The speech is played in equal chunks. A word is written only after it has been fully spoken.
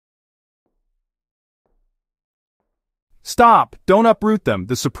Stop! Don't uproot them.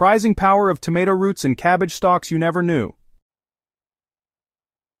 The surprising power of tomato roots and cabbage stalks you never knew.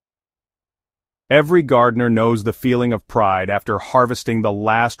 Every gardener knows the feeling of pride after harvesting the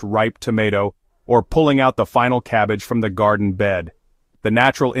last ripe tomato or pulling out the final cabbage from the garden bed. The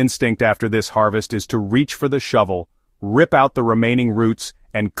natural instinct after this harvest is to reach for the shovel, rip out the remaining roots,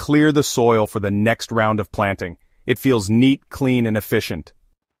 and clear the soil for the next round of planting. It feels neat, clean, and efficient.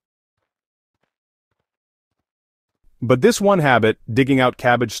 But this one habit, digging out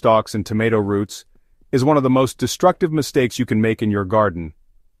cabbage stalks and tomato roots, is one of the most destructive mistakes you can make in your garden.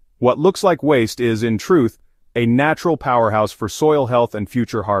 What looks like waste is, in truth, a natural powerhouse for soil health and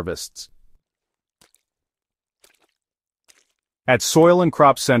future harvests. At Soil and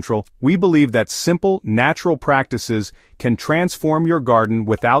Crop Central, we believe that simple, natural practices can transform your garden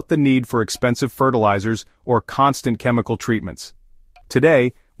without the need for expensive fertilizers or constant chemical treatments.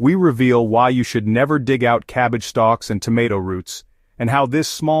 Today, we reveal why you should never dig out cabbage stalks and tomato roots, and how this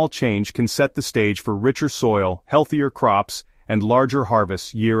small change can set the stage for richer soil, healthier crops, and larger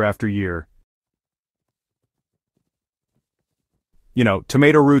harvests year after year. You know,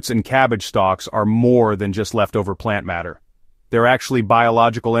 tomato roots and cabbage stalks are more than just leftover plant matter. They're actually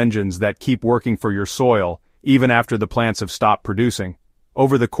biological engines that keep working for your soil, even after the plants have stopped producing.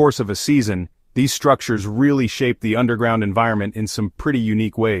 Over the course of a season, these structures really shape the underground environment in some pretty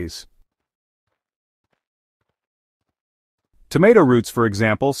unique ways. Tomato roots, for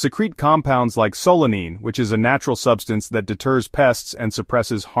example, secrete compounds like solanine, which is a natural substance that deters pests and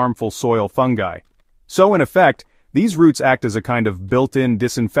suppresses harmful soil fungi. So in effect, these roots act as a kind of built-in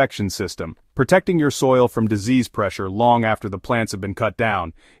disinfection system, protecting your soil from disease pressure long after the plants have been cut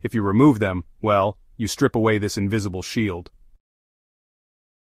down. If you remove them, well, you strip away this invisible shield.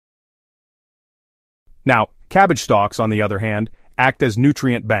 Now, cabbage stalks, on the other hand, act as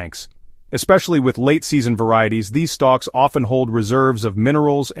nutrient banks. Especially with late-season varieties, these stalks often hold reserves of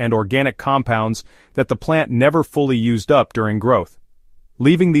minerals and organic compounds that the plant never fully used up during growth.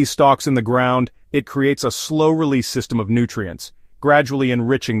 Leaving these stalks in the ground, it creates a slow-release system of nutrients, gradually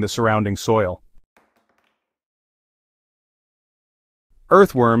enriching the surrounding soil.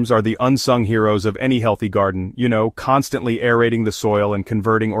 Earthworms are the unsung heroes of any healthy garden, constantly aerating the soil and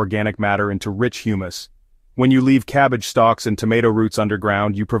converting organic matter into rich humus. When you leave cabbage stalks and tomato roots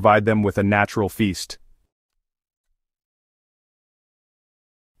underground, you provide them with a natural feast.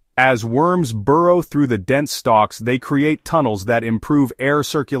 As worms burrow through the dense stalks, they create tunnels that improve air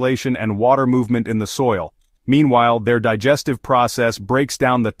circulation and water movement in the soil. Meanwhile, their digestive process breaks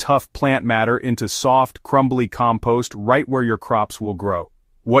down the tough plant matter into soft, crumbly compost right where your crops will grow.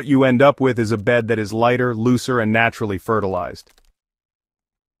 What you end up with is a bed that is lighter, looser, and naturally fertilized.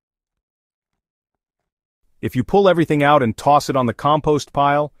 If you pull everything out and toss it on the compost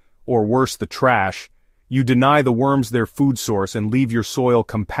pile, or worse, the trash, you deny the worms their food source and leave your soil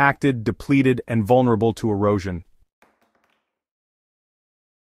compacted, depleted, and vulnerable to erosion.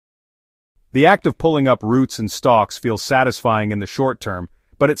 The act of pulling up roots and stalks feels satisfying in the short term,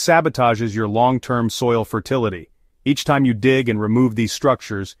 but it sabotages your long-term soil fertility. Each time you dig and remove these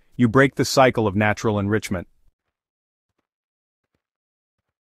structures, you break the cycle of natural enrichment.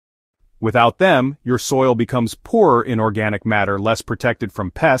 Without them, your soil becomes poorer in organic matter, less protected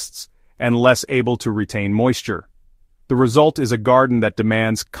from pests, and less able to retain moisture. The result is a garden that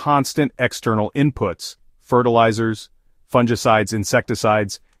demands constant external inputs, fertilizers, fungicides,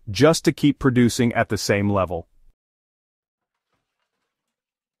 insecticides, just to keep producing at the same level.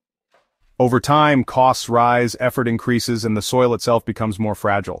 Over time, costs rise, effort increases, and the soil itself becomes more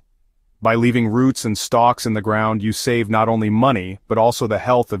fragile. By leaving roots and stalks in the ground, you save not only money, but also the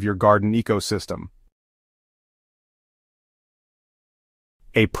health of your garden ecosystem.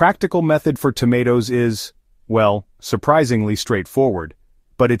 A practical method for tomatoes is, well, surprisingly straightforward,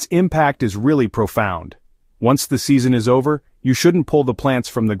 but its impact is really profound. Once the season is over, you shouldn't pull the plants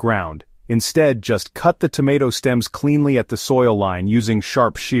from the ground. Instead, just cut the tomato stems cleanly at the soil line using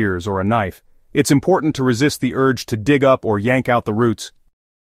sharp shears or a knife. It's important to resist the urge to dig up or yank out the roots.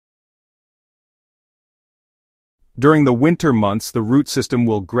 During the winter months, the root system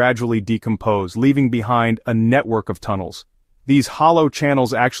will gradually decompose, leaving behind a network of tunnels. These hollow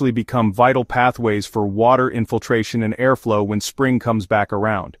channels actually become vital pathways for water infiltration and airflow when spring comes back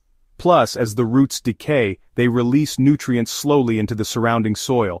around. Plus, as the roots decay, they release nutrients slowly into the surrounding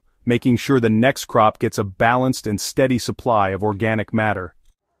soil, making sure the next crop gets a balanced and steady supply of organic matter.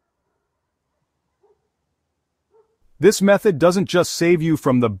 This method doesn't just save you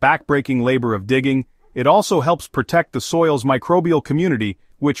from the backbreaking labor of digging, it also helps protect the soil's microbial community,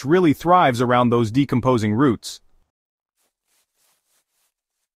 which really thrives around those decomposing roots.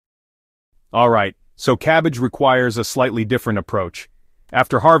 Alright, So cabbage requires a slightly different approach.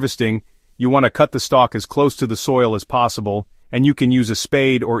 After harvesting, you want to cut the stalk as close to the soil as possible, and you can use a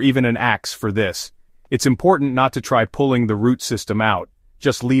spade or even an axe for this. It's important not to try pulling the root system out.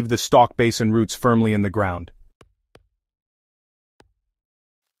 Just leave the stalk base and roots firmly in the ground.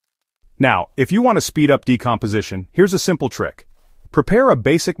 Now, if you want to speed up decomposition, here's a simple trick. Prepare a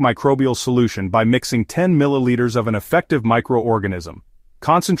basic microbial solution by mixing 10 milliliters of an effective microorganism.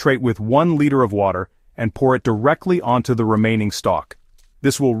 Concentrate with 1 liter of water and pour it directly onto the remaining stalk.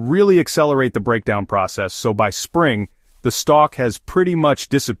 This will really accelerate the breakdown process, so by spring, the stalk has pretty much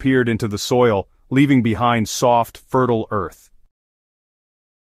disappeared into the soil, leaving behind soft, fertile earth.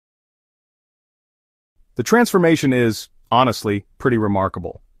 The transformation is, honestly, pretty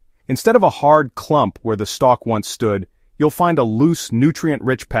remarkable. Instead of a hard clump where the stalk once stood, you'll find a loose,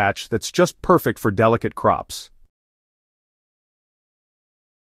 nutrient-rich patch that's just perfect for delicate crops.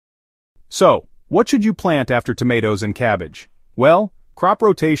 So, what should you plant after tomatoes and cabbage? Well, crop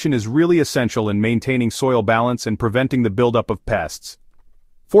rotation is really essential in maintaining soil balance and preventing the buildup of pests.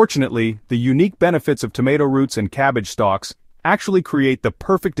 Fortunately, the unique benefits of tomato roots and cabbage stalks actually create the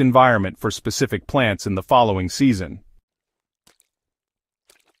perfect environment for specific plants in the following season.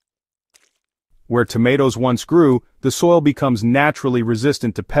 Where tomatoes once grew, the soil becomes naturally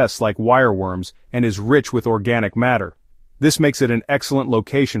resistant to pests like wireworms and is rich with organic matter. This makes it an excellent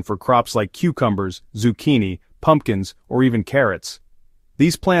location for crops like cucumbers, zucchini, pumpkins, or even carrots.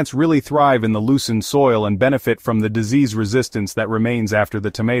 These plants really thrive in the loosened soil and benefit from the disease resistance that remains after the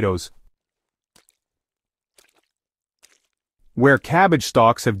tomatoes. Where cabbage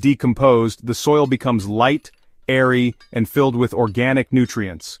stalks have decomposed, the soil becomes light, airy, and filled with organic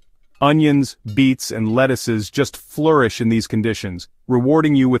nutrients. Onions, beets, and lettuces just flourish in these conditions,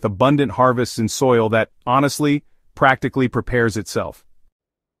 rewarding you with abundant harvests in soil that, honestly, practically prepares itself.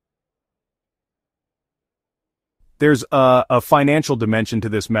 There's a financial dimension to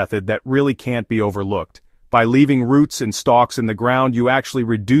this method that really can't be overlooked. By leaving roots and stalks in the ground, you actually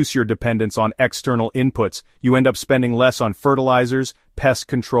reduce your dependence on external inputs. You end up spending less on fertilizers, pest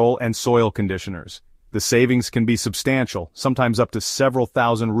control, and soil conditioners. The savings can be substantial, sometimes up to several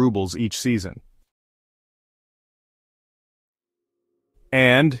thousand rubles each season.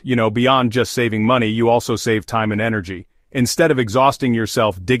 And, beyond just saving money, you also save time and energy. Instead of exhausting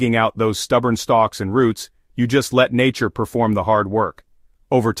yourself digging out those stubborn stalks and roots, you just let nature perform the hard work.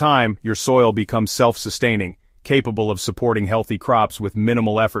 Over time, your soil becomes self-sustaining, capable of supporting healthy crops with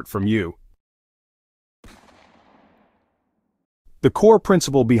minimal effort from you. The core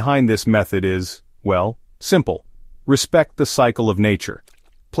principle behind this method is, well, simple. Respect the cycle of nature.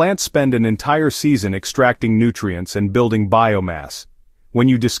 Plants spend an entire season extracting nutrients and building biomass. When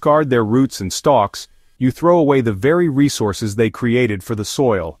you discard their roots and stalks, you throw away the very resources they created for the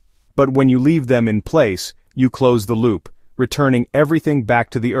soil. But when you leave them in place, you close the loop, returning everything back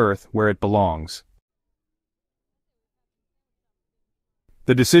to the earth where it belongs.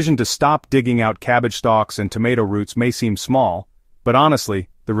 The decision to stop digging out cabbage stalks and tomato roots may seem small, but honestly,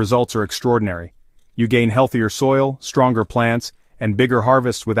 the results are extraordinary. You gain healthier soil, stronger plants, and bigger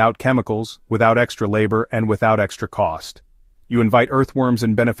harvests without chemicals, without extra labor, and without extra cost. You invite earthworms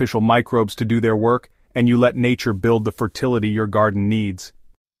and beneficial microbes to do their work, and you let nature build the fertility your garden needs.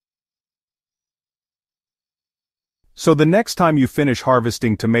 So the next time you finish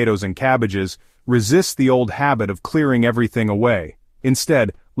harvesting tomatoes and cabbages, resist the old habit of clearing everything away.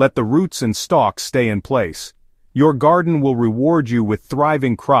 Instead, let the roots and stalks stay in place. Your garden will reward you with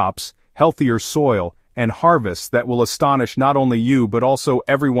thriving crops, healthier soil, and harvests that will astonish not only you but also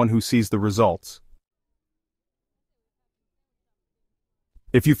everyone who sees the results.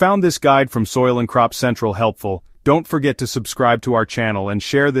 If you found this guide from Soil and Crop Central helpful, don't forget to subscribe to our channel and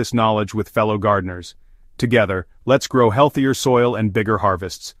share this knowledge with fellow gardeners. Together, let's grow healthier soil and bigger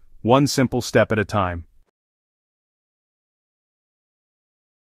harvests, one simple step at a time.